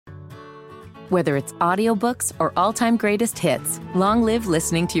Whether it's audiobooks or all-time greatest hits, long live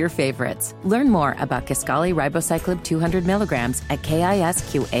listening to your favorites. Learn more about Kisqali Ribociclib 200 milligrams at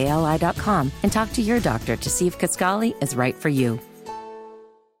KISQALI.com and talk to your doctor to see if Kisqali is right for you.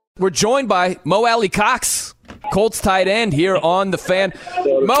 We're joined by Mo Alley-Cox, Colts tight end here on The Fan.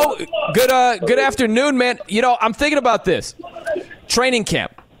 Mo, good afternoon, man. You know, I'm thinking about this. Training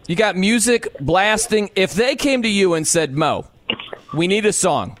camp. You got music blasting. If they came to you and said, Mo, we need a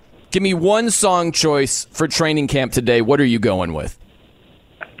song. Give me one song choice for training camp today. What are you going with?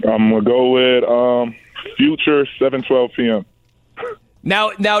 I'm going to go with Future 7:12 p.m.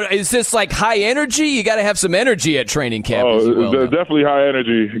 Now, is this like high energy? You got to have some energy at training camp. Definitely high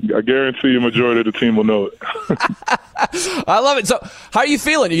energy. I guarantee you majority of the team will know it. I love it. So how are you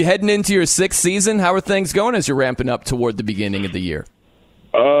feeling? Are you heading into your sixth season? How are things going as you're ramping up toward the beginning of the year?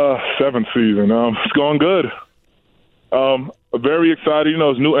 Seventh season. It's going good. Very excited. You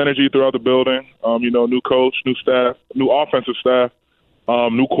know, there's new energy throughout the building. New coach, new staff, new offensive staff,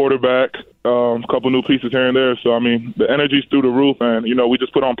 new quarterback, a couple new pieces here and there. So, I mean, the energy's through the roof. And, you know, we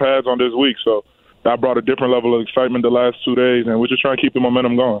just put on pads on this week. So that brought a different level of excitement the last 2 days. And we're just trying to keep the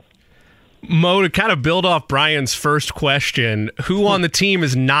momentum going. Mo, to kind of build off Brian's first question, who on the team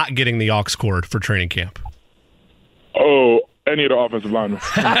is not getting the aux cord for training camp? Oh, any of the offensive linemen.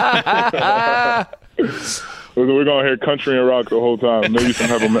 We're going to hear country and rock the whole time. Maybe some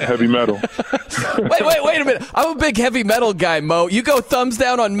heavy metal. Wait a minute. I'm a big heavy metal guy, Mo. You go thumbs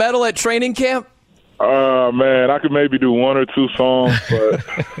down on metal at training camp? Man, I could maybe do one or two songs, but,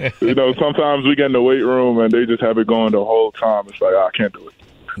 you know, sometimes we get in the weight room and they just have it going the whole time. It's like, I can't do it.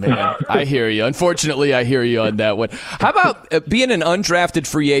 Man, I hear you. Unfortunately, I hear you on that one. How about being an undrafted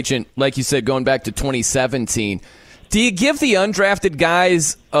free agent, like you said, going back to 2017? Do you give the undrafted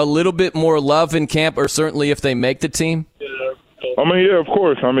guys a little bit more love in camp, or certainly if they make the team? I mean, yeah, of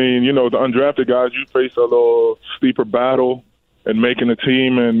course. I mean, you know, the undrafted guys, you face a little steeper battle and making the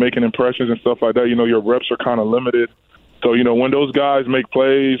team and making impressions and stuff like that. You know, your reps are kind of limited. So, you know, when those guys make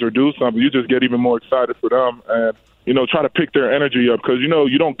plays or do something, you just get even more excited for them and, you know, try to pick their energy up because, you know,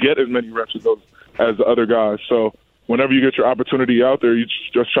 you don't get as many reps as the other guys. So whenever you get your opportunity out there, you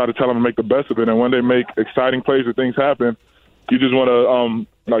just try to tell them to make the best of it. And when they make exciting plays or things happen, you just want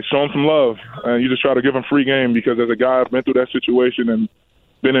to show them some love. And you just try to give them free game because as a guy, I've been through that situation and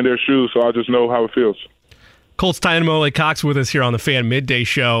been in their shoes, so I just know how it feels. Colts tight end Mo Alley-Cox with us here on the Fan Midday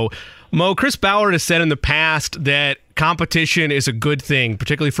Show. Mo, Chris Ballard has said in the past that competition is a good thing,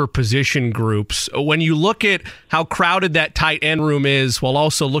 particularly for position groups. When you look at how crowded that tight end room is while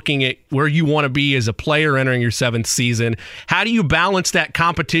also looking at where you want to be as a player entering your seventh season, how do you balance that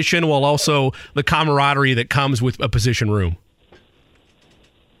competition while also the camaraderie that comes with a position room?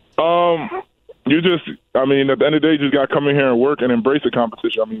 At the end of the day, you just got to come in here and work and embrace the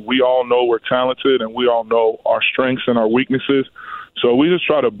competition. I mean, we all know we're talented and we all know our strengths and our weaknesses. So we just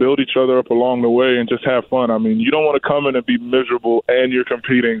try to build each other up along the way and just have fun. I mean, you don't want to come in and be miserable and you're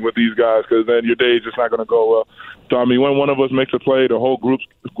competing with these guys because then your day is just not going to go well. So, I mean, when one of us makes a play, the whole group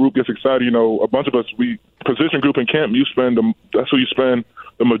gets excited. You know, a bunch of us, position group in camp, that's who you spend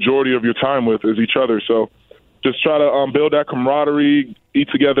the majority of your time with is each other. So just try to build that camaraderie, eat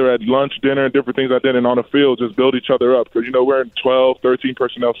together at lunch, dinner, and different things like that. And on the field, just build each other up because, you know, we're in 12, 13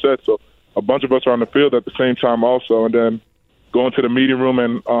 personnel sets. So a bunch of us are on the field at the same time also. And then go into the meeting room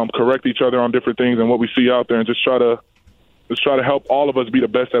and correct each other on different things and what we see out there and just try to help all of us be the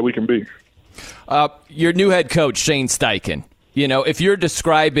best that we can be. Your new head coach, Shane Steichen, you know, if you're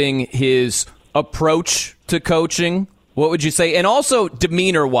describing his approach to coaching, what would you say? And also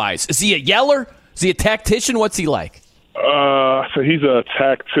demeanor-wise, is he a yeller? Is he a tactician? What's he like? So he's a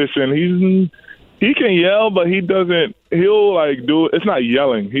tactician. He can yell, but he'll like do it. It's not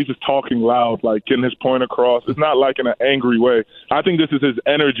yelling. He's just talking loud, like getting his point across. It's not like in an angry way. I think this is his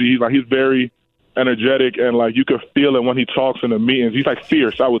energy. He's very energetic and like you could feel it when he talks in the meetings. He's like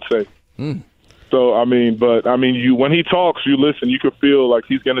fierce, I would say. So, when he talks, you listen, you could feel like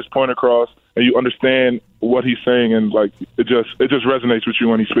he's getting his point across and you understand what he's saying. And like, it just resonates with you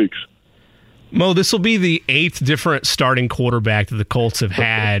when he speaks. Mo, this will be the 8th different starting quarterback that the Colts have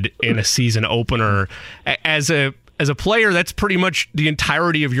had in a season opener. As a player, that's pretty much the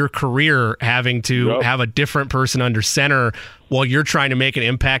entirety of your career, having to have a different person under center while you're trying to make an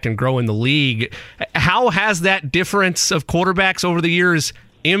impact and grow in the league. How has that difference of quarterbacks over the years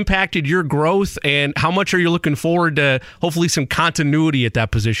impacted your growth, and how much are you looking forward to hopefully some continuity at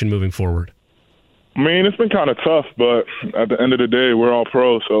that position moving forward? I mean, it's been kind of tough, but at the end of the day, we're all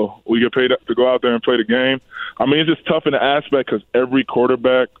pros, so we get paid to go out there and play the game. I mean, it's just tough in the aspect because every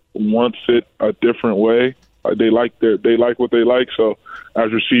quarterback wants it a different way. They like what they like. So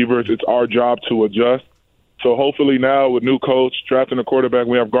as receivers, it's our job to adjust. So hopefully now with new coach, drafting a quarterback,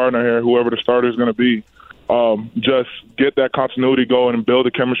 we have Gardner here, whoever the starter is going to be, just get that continuity going and build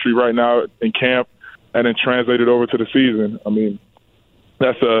the chemistry right now in camp and then translate it over to the season. I mean,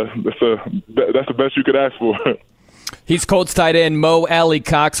 that's the best you could ask for. He's Colts tight end Mo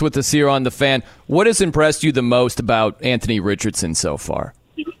Alley-Cox with us here on The Fan. What has impressed you the most about Anthony Richardson so far?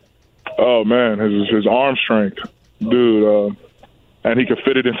 Oh, man, his arm strength, dude. And he can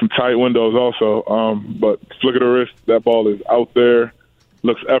fit it in some tight windows also. But look at the wrist. That ball is out there,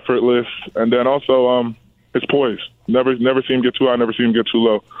 looks effortless. And then also his poise. Never see him get too high, never see him get too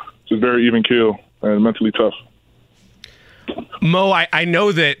low. Just very even keel and mentally tough. Mo, I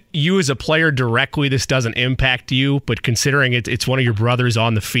know that you as a player directly, this doesn't impact you, but considering it's one of your brothers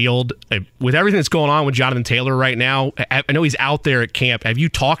on the field, with everything that's going on with Jonathan Taylor right now, I know he's out there at camp. Have you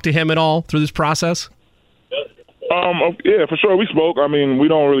talked to him at all through this process? Yeah, for sure. We spoke. I mean, we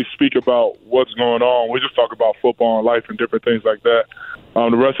don't really speak about what's going on. We just talk about football and life and different things like that.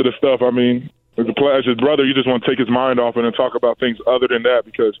 The rest of the stuff, I mean, as his brother, you just want to take his mind off it and talk about things other than that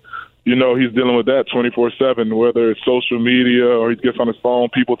because, you know, he's dealing with that 24/7, whether it's social media or he gets on his phone,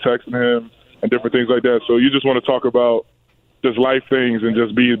 people texting him and different things like that. So you just want to talk about just life things and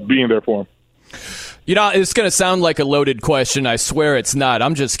just being there for him. You know, it's going to sound like a loaded question. I swear it's not.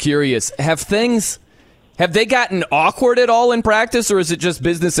 I'm just curious. Have they gotten awkward at all in practice, or is it just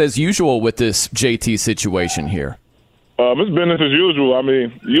business as usual with this JT situation here? It's business as usual. I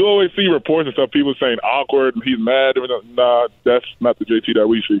mean, you always see reports and stuff, people saying awkward and he's mad. Nah, that's not the JT that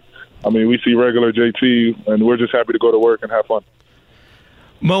we see. I mean, we see regular JT, and we're just happy to go to work and have fun.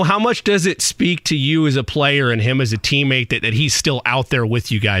 Mo, how much does it speak to you as a player and him as a teammate that he's still out there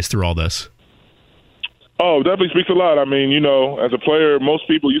with you guys through all this? Oh, definitely speaks a lot. I mean, you know, as a player, most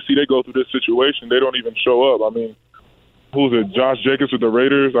people you see they go through this situation, they don't even show up. I mean, who's it? Josh Jacobs with the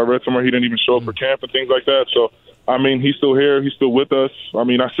Raiders. I read somewhere he didn't even show up for camp and things like that. So, I mean, he's still here. He's still with us. I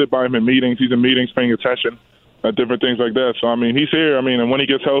mean, I sit by him in meetings. He's in meetings paying attention at different things like that. So, I mean, he's here. I mean, and when he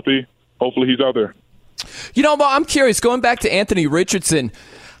gets healthy, hopefully he's out there. You know, I'm curious, going back to Anthony Richardson,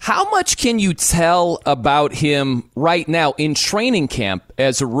 how much can you tell about him right now in training camp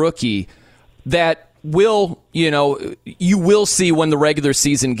as a rookie that you will see when the regular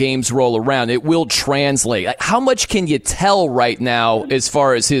season games roll around? It will translate. How much can you tell right now as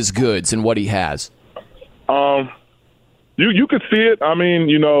far as his goods and what he has? You could see it. I mean,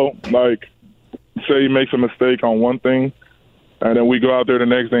 you know, like say he makes a mistake on one thing, and then we go out there the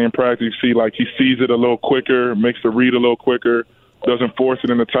next day in practice, you see like he sees it a little quicker, makes the read a little quicker, doesn't force it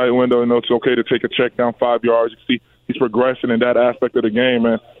in the tight window, and know it's okay to take a check down 5 yards. You see he's progressing in that aspect of the game,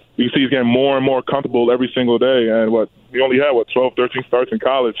 man. You see he's getting more and more comfortable every single day. And he only had 12, 13 starts in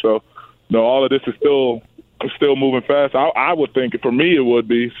college. So, you know, all of this is still moving fast. I would think for me it would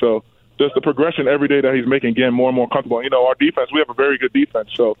be. So just the progression every day that he's making, getting more and more comfortable. You know, our defense, we have a very good defense.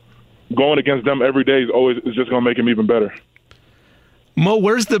 So going against them every day is just going to make him even better. Mo,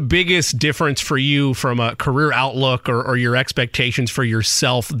 where's the biggest difference for you from a career outlook or your expectations for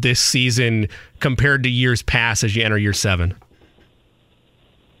yourself this season compared to years past as you enter year 7?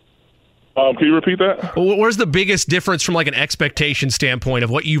 Can you repeat that? Where's the biggest difference from like an expectation standpoint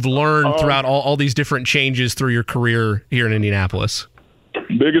of what you've learned throughout all these different changes through your career here in Indianapolis?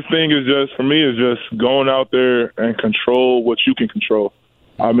 Biggest thing is just going out there and control what you can control.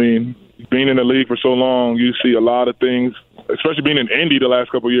 I mean, being in the league for so long, you see a lot of things, especially being in Indy the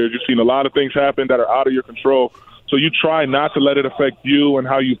last couple of years, you've seen a lot of things happen that are out of your control. So you try not to let it affect you and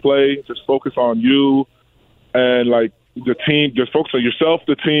how you play. Just focus on you and like the team, just focus on yourself,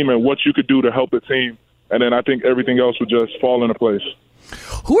 the team, and what you could do to help the team. And then I think everything else would just fall into place.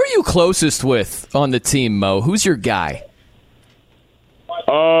 Who are you closest with on the team, Mo? Who's your guy?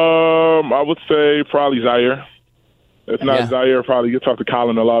 I would say probably Zaire. If not Zaire, probably you talk to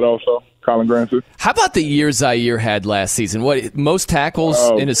Colin a lot also, Colin Granson. How about the year Zaire had last season? What, most tackles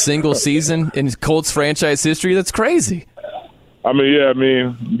in a single season in Colts franchise history? That's crazy. I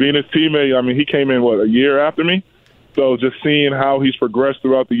mean, being his teammate, he came in, a year after me? So just seeing how he's progressed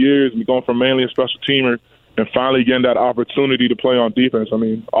throughout the years and going from mainly a special teamer and finally getting that opportunity to play on defense. I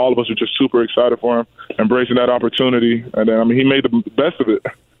mean, all of us are just super excited for him, embracing that opportunity. And then, he made the best of it.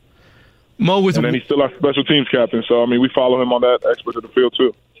 Mo, and then he's still our special teams captain. So, we follow him on that expert of the field,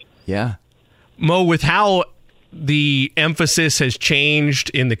 too. Yeah. Mo, with how the emphasis has changed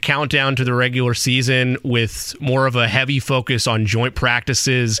in the countdown to the regular season with more of a heavy focus on joint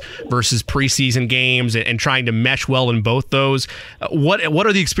practices versus preseason games and trying to mesh well in both those. What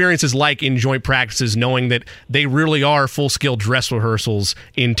are the experiences like in joint practices knowing that they really are full-scale dress rehearsals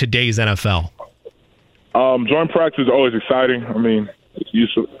in today's NFL? Joint practice is always exciting. I mean, it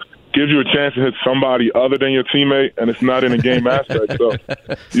gives you a chance to hit somebody other than your teammate, and it's not in a game aspect. So,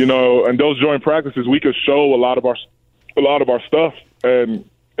 and those joint practices, we could show a lot of our stuff and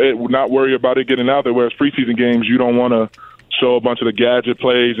not worry about it getting out there. Whereas preseason games, you don't want to show a bunch of the gadget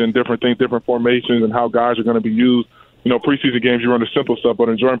plays and different things, different formations, and how guys are going to be used. Preseason games, you run the simple stuff, but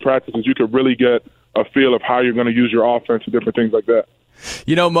in joint practices, you could really get a feel of how you're going to use your offense and different things like that.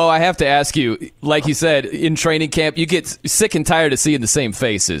 Mo, I have to ask you, like you said, in training camp, you get sick and tired of seeing the same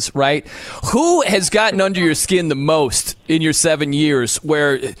faces, right? Who has gotten under your skin the most in your 7 years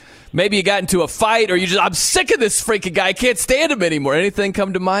where maybe you got into a fight or I'm sick of this freaking guy, I can't stand him anymore? Anything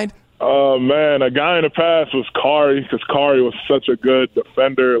come to mind? Oh, man, a guy in the past was Kari, because Kari was such a good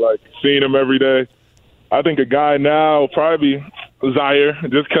defender, seeing him every day. I think a guy now probably Zaire,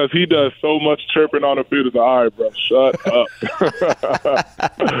 just because he does so much chirping on the field. It's all right, bro, shut up.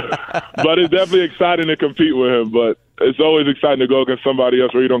 But it's definitely exciting to compete with him. But it's always exciting to go against somebody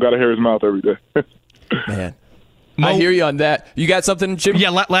else where you don't got to hear his mouth every day. Man, I hear you on that. You got something, Jim?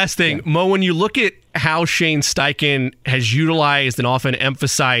 Yeah, last thing. Yeah. Mo, when you look at how Shane Steichen has utilized and often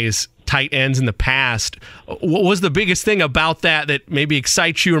emphasized tight ends in the past, what was the biggest thing about that maybe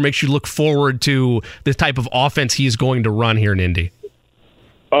excites you or makes you look forward to the type of offense he's going to run here in Indy?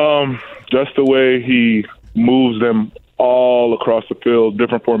 Just the way he moves them all across the field,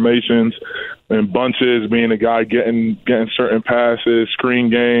 different formations and bunches, being a guy getting certain passes, screen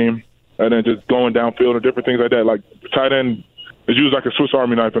game, and then just going downfield and different things like that. Like tight end is used like a Swiss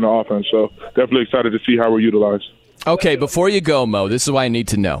Army knife in the offense, so definitely excited to see how we're utilized. Okay, before you go, Mo, this is what I need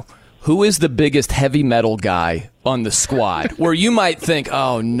to know. Who is the biggest heavy metal guy on the squad? Where you might think,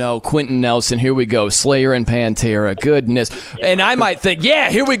 oh, no, Quentin Nelson, here we go, Slayer and Pantera, goodness. And I might think, yeah,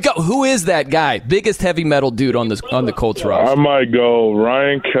 here we go. Who is that guy? Biggest heavy metal dude on the Colts roster? I might go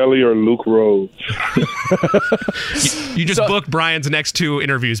Ryan Kelly or Luke Rhodes. You just booked Brian's next 2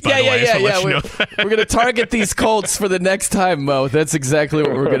 interviews, by the way. Yeah. We're going to target these Colts for the next time, Mo. That's exactly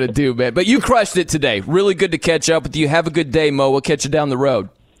what we're going to do, man. But you crushed it today. Really good to catch up with you. Have a good day, Mo. We'll catch you down the road.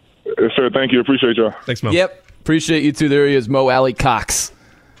 Yes, sir. Thank you. Appreciate y'all. Thanks, Mo. Yep. Appreciate you too. There he is, Mo Alley-Cox,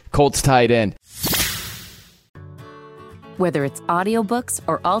 Colts tight end. Whether it's audiobooks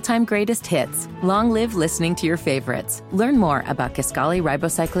or all-time greatest hits, long live listening to your favorites. Learn more about Kisqali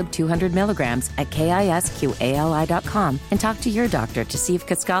Ribociclib 200 milligrams at KISQALI.com and talk to your doctor to see if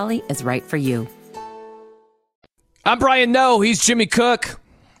Kisqali is right for you. I'm Brian Noe. He's Jimmy Cook.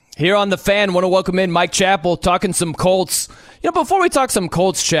 Here on The Fan, want to welcome in Mike Chappell, talking some Colts. Before we talk some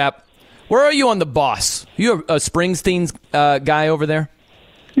Colts, Chap, where are you on the boss? You a Springsteen's guy over there?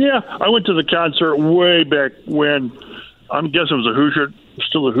 Yeah, I went to the concert way back when. I'm guessing it was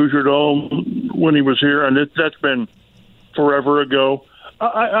still a Hoosier Dome when he was here, and that's been forever ago.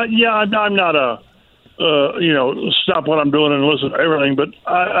 I'm not a stop what I'm doing and listen to everything, but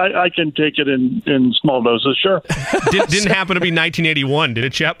I can take it in small doses, sure. Didn't happen to be 1981, did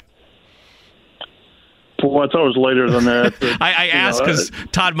it, Chep? Well, I thought it was later than that. But, I asked because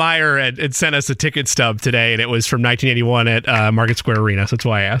Todd Meyer had sent us a ticket stub today, and it was from 1981 at Market Square Arena, so that's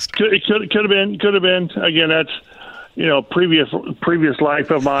why I asked. It could have been. Again, that's previous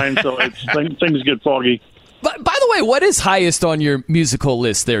life of mine, so things get foggy. But by the way, what is highest on your musical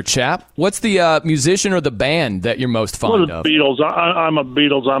list there, Chap? What's the musician or the band that you're most fond of? The Beatles. I'm a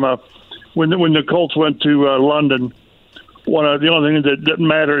Beatles. When the Colts went to London, the only thing that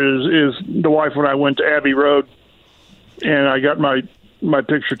mattered is the wife and I went to Abbey Road, and I got my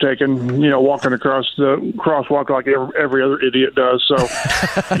picture taken, walking across the crosswalk like every other idiot does. So,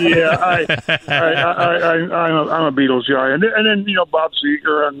 yeah, I'm a Beatles guy, and then Bob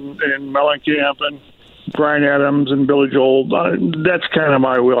Seger and Mellencamp and Bryan Adams and Billy Joel. That's kind of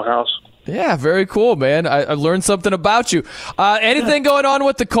my wheelhouse. Yeah, very cool, man. I learned something about you. Anything going on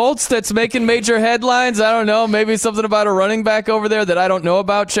with the Colts that's making major headlines? I don't know. Maybe something about a running back over there that I don't know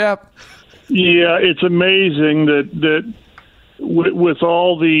about, Chap? Yeah, it's amazing that with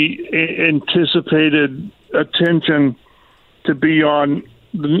all the anticipated attention to be on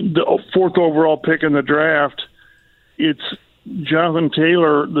the 4th overall pick in the draft, it's Jonathan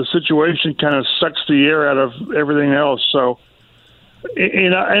Taylor. The situation kind of sucks the air out of everything else. So,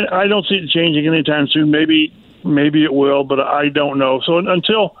 and I don't see it changing anytime soon. Maybe it will, but I don't know. So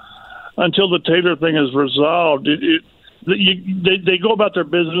until the Taylor thing is resolved, they go about their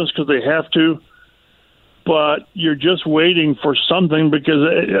business because they have to. But you're just waiting for something because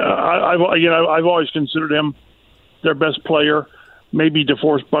I've always considered him their best player. Maybe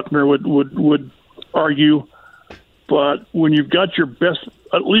DeForest Buckner would argue, but when you've got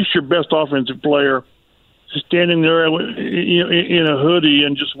at least your best offensive player standing there in a hoodie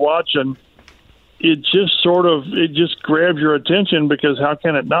and just watching, it just grabs your attention, because how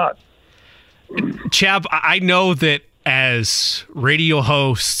can it not? Chap, I know that as radio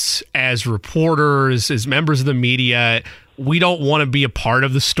hosts, as reporters, as members of the media, we don't want to be a part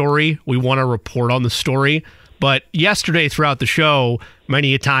of the story. We want to report on the story. But yesterday throughout the show,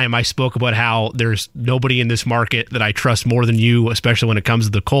 many a time I spoke about how there's nobody in this market that I trust more than you, especially when it comes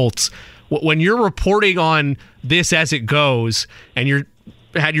to the Colts. When you're reporting on this as it goes, and you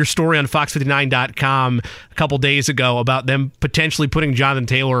had your story on Fox59.com a couple days ago about them potentially putting Jonathan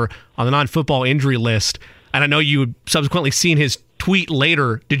Taylor on the non-football injury list, and I know you had subsequently seen his tweet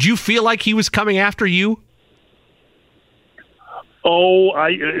later, did you feel like he was coming after you? Oh,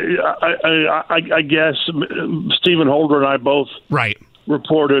 I guess Stephen Holder and I both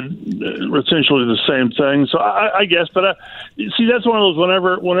reported essentially the same thing. So I guess, but see, that's one of those.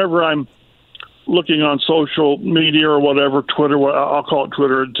 Whenever I'm looking on social media or whatever, Twitter, I'll call it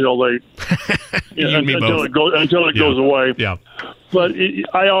Twitter until it goes away. Yeah. But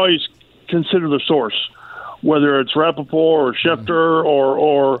I always consider the source, whether it's Rappaport or Schefter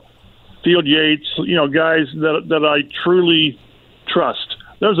or Field Yates, guys that I truly trust.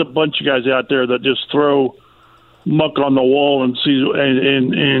 There's a bunch of guys out there that just throw muck on the wall and see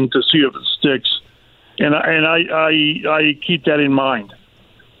and to see if it sticks, and I keep that in mind.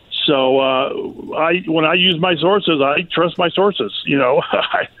 So when I use my sources, I trust my sources, or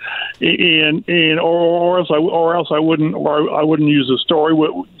else I wouldn't use a story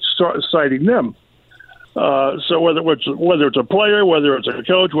citing them. So whether it's a player, whether it's a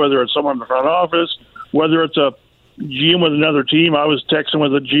coach, whether it's someone in the front office, whether it's a GM with another team. I was texting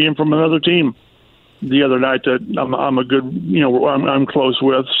with a GM from another team the other night that I'm a good, I'm close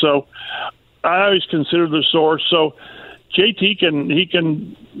with. So I always consider the source. So JT can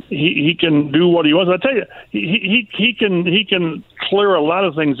do what he wants. I tell you, he can clear a lot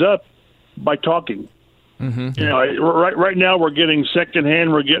of things up by talking. Mm-hmm. Right now we're getting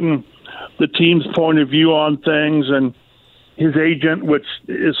secondhand. We're getting the team's point of view on things, and his agent, which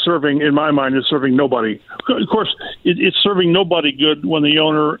is serving, in my mind, is serving nobody. Of course, it's serving nobody good when the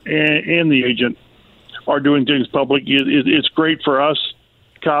owner and the agent are doing things public. It's great for us,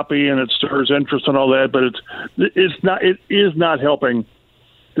 copy, and it stirs interest and all that, but it is not helping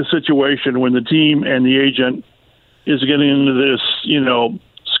the situation when the team and the agent is getting into this,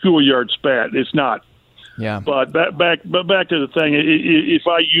 schoolyard spat. It's not. Yeah. But back to the thing. If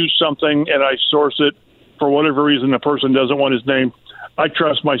I use something and I source it, for whatever reason the person doesn't want his name, I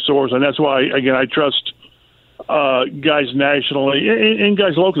trust my source, and that's why, again, I trust guys nationally and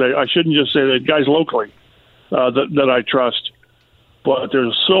guys locally. I shouldn't just say that, guys locally that I trust. But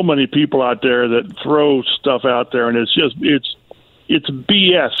there's so many people out there that throw stuff out there, and it's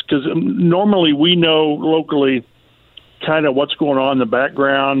BS, because normally we know locally kind of what's going on in the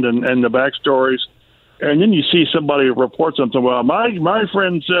background and the backstories, and then you see somebody report something. Well, my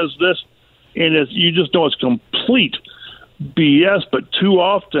friend says this. And you just know it's complete BS. But too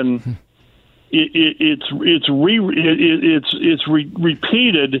often, it's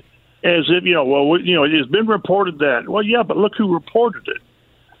repeated as if it's been reported that. Well, yeah, but look who reported it.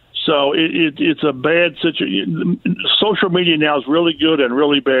 So it's a bad situation. Social media now is really good and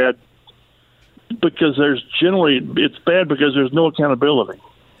really bad because it's bad because there's no accountability.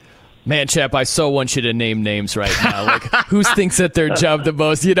 Man, Chap, I so want you to name names right now. Like, who thinks that their job the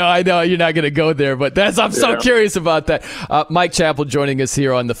most? I know you're not going to go there, but I'm so curious about that. Mike Chappell joining us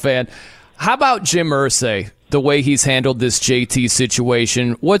here on The Fan. How about Jim Irsay, the way he's handled this JT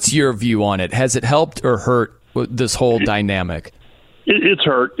situation? What's your view on it? Has it helped or hurt this whole dynamic? It's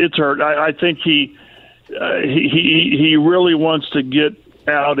hurt. It's hurt. I think he really wants to get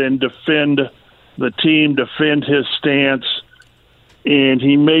out and defend the team, defend his stance. And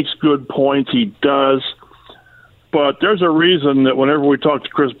he makes good points. He does. But there's a reason that whenever we talk to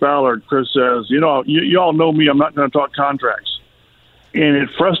Chris Ballard, Chris says, you all know me, I'm not going to talk contracts. And it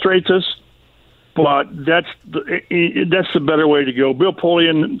frustrates us, but that's the better way to go. Bill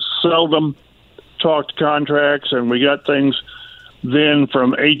Polian seldom talked contracts, and we got things then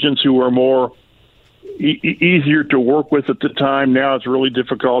from agents who were more easier to work with at the time. Now it's really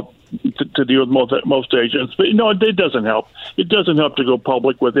difficult to deal with most agents. But, it doesn't help. It doesn't help to go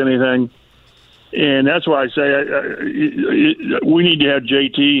public with anything. And that's why I say we need to have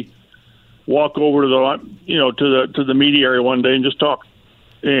JT walk over to the media area one day and just talk.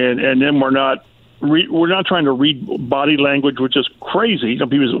 And then we're not trying to read body language, which is crazy.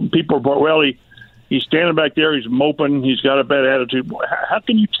 People report, well, he's standing back there, he's moping, he's got a bad attitude. How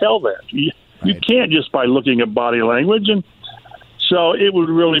can you tell that? You can't just by looking at body language. And so it would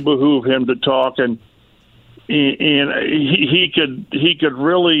really behoove him to talk, and he could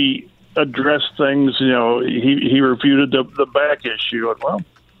really address things. He refuted the back issue. And, well,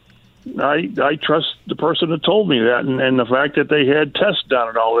 I trust the person that told me that, and the fact that they had tests done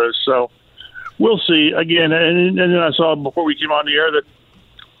and all this. So we'll see. Again, and then I saw before we came on the air that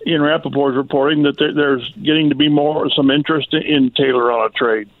Ian Rappaport is reporting that there's getting to be some interest in Taylor on a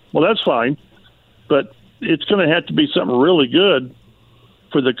trade. Well, that's fine, but it's going to have to be something really good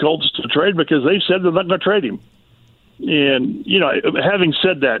for the Colts to trade, because they said they're not going to trade him. And, having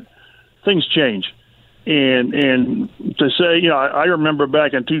said that, things change. And to say, I remember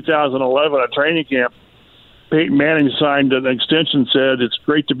back in 2011 at training camp, Peyton Manning signed an extension, said it's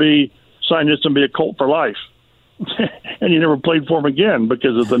great to sign this and be a Colt for life. And he never played for him again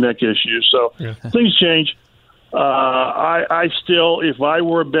because of the neck issue. So things change. I still, if I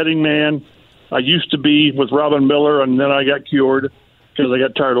were a betting man, I used to be with Robin Miller, and then I got cured because I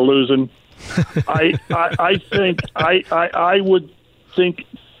got tired of losing. I would think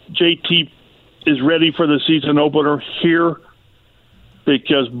JT is ready for the season opener here,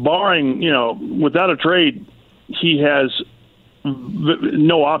 because barring, without a trade, he has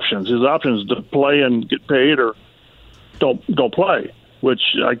no options. His options to play and get paid or don't play, which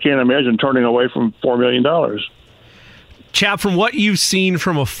I can't imagine turning away from $4 million. Chap, from what you've seen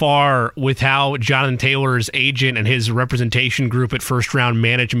from afar with how Jonathan Taylor's agent and his representation group at First Round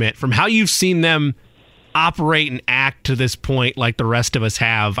Management, from how you've seen them operate and act to this point like the rest of us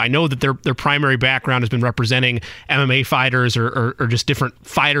have, I know that their primary background has been representing MMA fighters or just different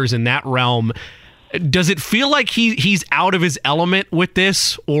fighters in that realm. Does it feel like he's out of his element with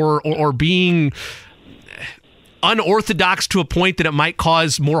this, or being unorthodox to a point that it might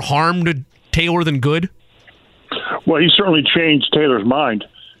cause more harm to Taylor than good? Well, he certainly changed Taylor's mind.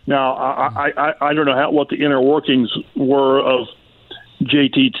 Now, I don't know what the inner workings were of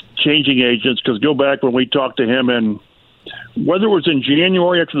JT changing agents, because go back when we talked to him, and whether it was in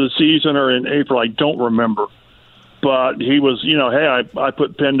January after the season or in April, I don't remember. But he was, hey, I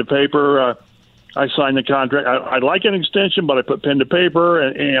put pen to paper. I signed the contract. I'd like an extension, but I put pen to paper,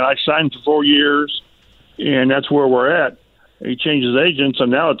 and I signed for 4 years, and that's where we're at. He changed his agents,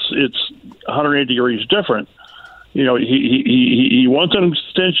 and now it's 180 degrees different. He wants an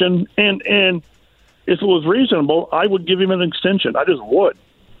extension, and if it was reasonable, I would give him an extension. I just would.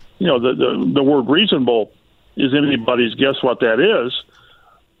 The word reasonable is anybody's guess what that is.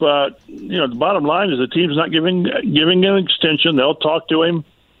 But, the bottom line is the team's not giving an extension. They'll talk to him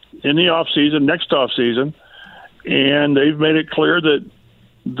in the next off season, and they've made it clear that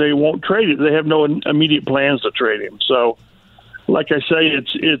they won't trade it. They have no immediate plans to trade him. So, like I say,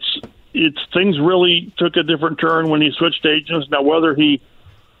 it's things really took a different turn when he switched agents. Now, whether he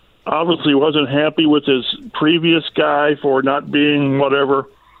obviously wasn't happy with his previous guy for not being more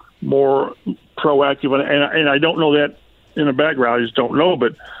proactive, and I don't know that in the background. I just don't know,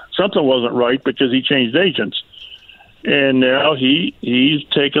 but something wasn't right because he changed agents, and now he's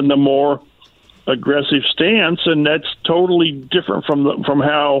taken the more aggressive stance, and that's totally different from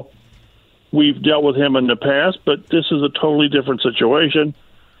how we've dealt with him in the past. But this is a totally different situation.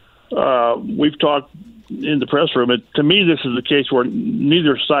 We've talked in the press room. To me, this is a case where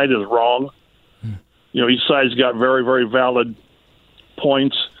neither side is wrong. Each side's got very, very valid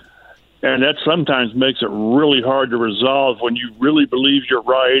points, and that sometimes makes it really hard to resolve when you really believe you're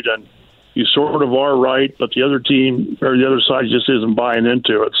right and you sort of are right, but the other team or the other side just isn't buying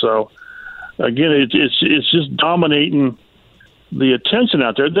into it. So, again, it's just dominating the attention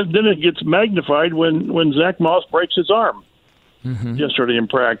out there. Then it gets magnified when Zach Moss breaks his arm yesterday in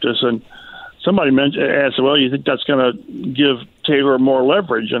practice, and somebody asked, well, you think that's going to give Taylor more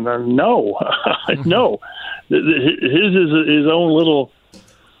leverage? And no, no. His is his own little,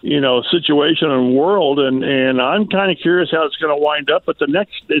 situation and world, and I'm kind of curious how it's going to wind up. But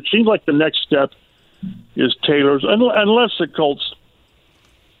it seems like the next step is Taylor's, unless the Colts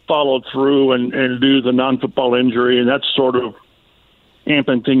follow through and do the non-football injury, and that's sort of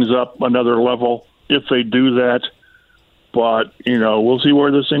amping things up another level if they do that. But, we'll see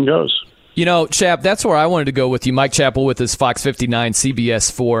where this thing goes. Chap, that's where I wanted to go with you. Mike Chappell with his Fox 59,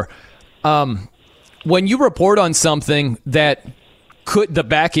 CBS 4. When you report on something that the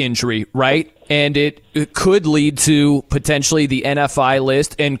back injury, right, and it could lead to potentially the NFI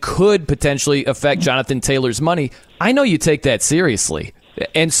list and could potentially affect Jonathan Taylor's money, I know you take that seriously.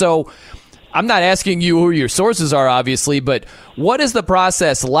 And so I'm not asking you who your sources are, obviously, but what is the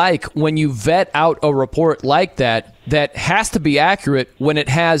process like when you vet out a report like that has to be accurate when it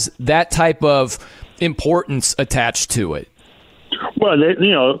has that type of importance attached to it? Well,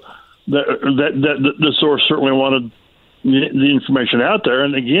 the source certainly wanted the information out there,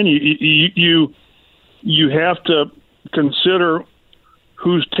 and again, you have to consider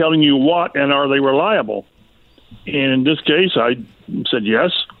who's telling you what, and are they reliable? And in this case, I said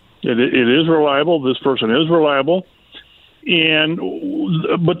yes, it is reliable. This person is reliable.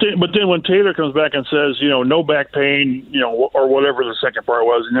 But then when Taylor comes back and says, no back pain, or whatever the second part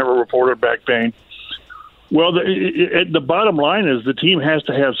was, he never reported back pain. Well, the bottom line is the team has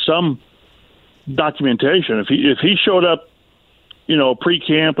to have some documentation. If he showed up,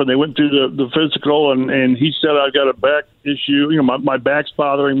 pre-camp and they went through the physical and he said, I've got a back issue, my back's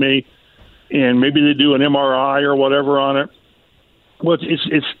bothering me, and maybe they do an MRI or whatever on it. Well,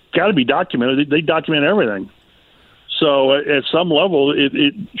 it's got to be documented. They document everything. So at some level,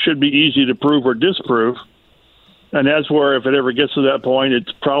 it should be easy to prove or disprove. And that's where, if it ever gets to that point,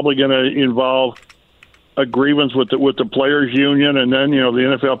 it's probably going to involve a grievance with the players' union, and then the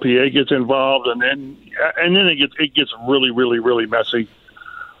NFLPA gets involved, and then it gets really, really, really messy.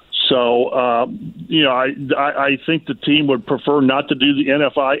 So I think the team would prefer not to do the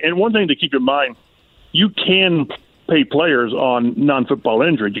NFI. And one thing to keep in mind, you can pay players on non-football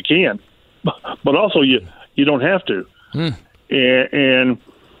injury. You can, but also you don't have to. And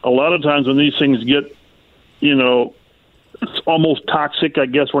a lot of times when these things get, it's almost toxic. I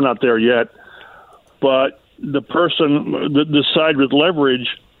guess we're not there yet. But the person, the side with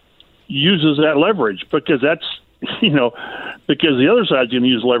leverage, uses that leverage because that's, because the other side's going to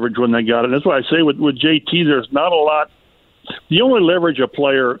use leverage when they got it. And that's why I say with JT, there's not a lot. The only leverage a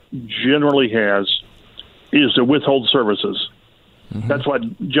player generally has is to withhold services. Mm-hmm. That's what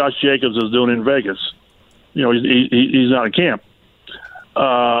Josh Jacobs is doing in Vegas. He's not in camp.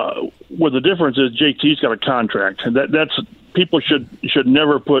 Well, the difference is JT's got a contract. That's people should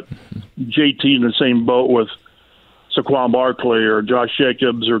never put JT in the same boat with Saquon Barkley or Josh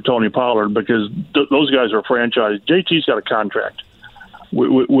Jacobs or Tony Pollard because those guys are franchised. JT's got a contract,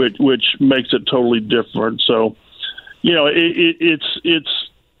 which makes it totally different. So, it's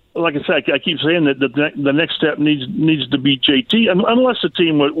like I said, I keep saying that the next step needs to be JT, unless the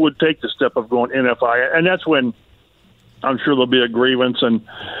team would take the step of going NFI, and that's when I'm sure there'll be a grievance. And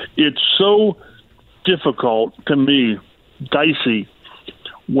it's so difficult to me, dicey,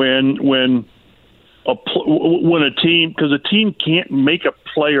 when a team, because a team can't make a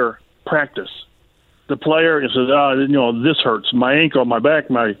player practice. The player says, this hurts, my ankle, my back,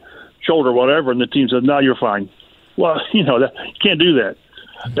 my shoulder, whatever, and the team says, no, you're fine. Well, you can't do that.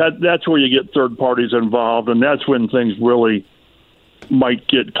 That's where you get third parties involved, and that's when things really might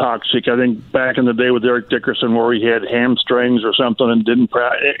get toxic. I think back in the day with Eric Dickerson, where he had hamstrings or something and didn't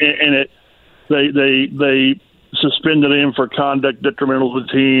practice, and they suspended him for conduct detrimental to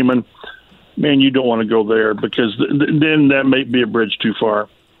the team, and man, you don't want to go there because then that may be a bridge too far.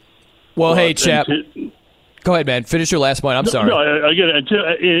 Well, hey, Chap, go ahead, man. Finish your last point. I'm sorry. No, again,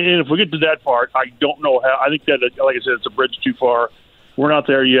 and if we get to that part, I don't know how. I think that, like I said, it's a bridge too far. We're not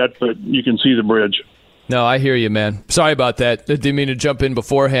there yet, but you can see the bridge. No, I hear you, man. Sorry about that. I didn't mean to jump in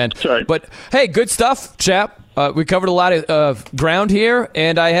beforehand. Sorry. But, hey, good stuff, Chap. We covered a lot of ground here,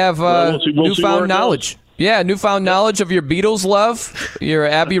 and I have newfound knowledge. Yeah, newfound knowledge of your Beatles love, your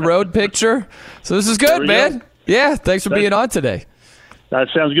Abbey Road picture. So this is good, man. Go. Yeah, thanks for being on today. That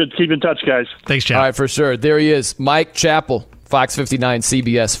sounds good. Keep in touch, guys. Thanks, Chap. All right, for sure. There he is, Mike Chappell, Fox 59,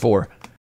 CBS 4.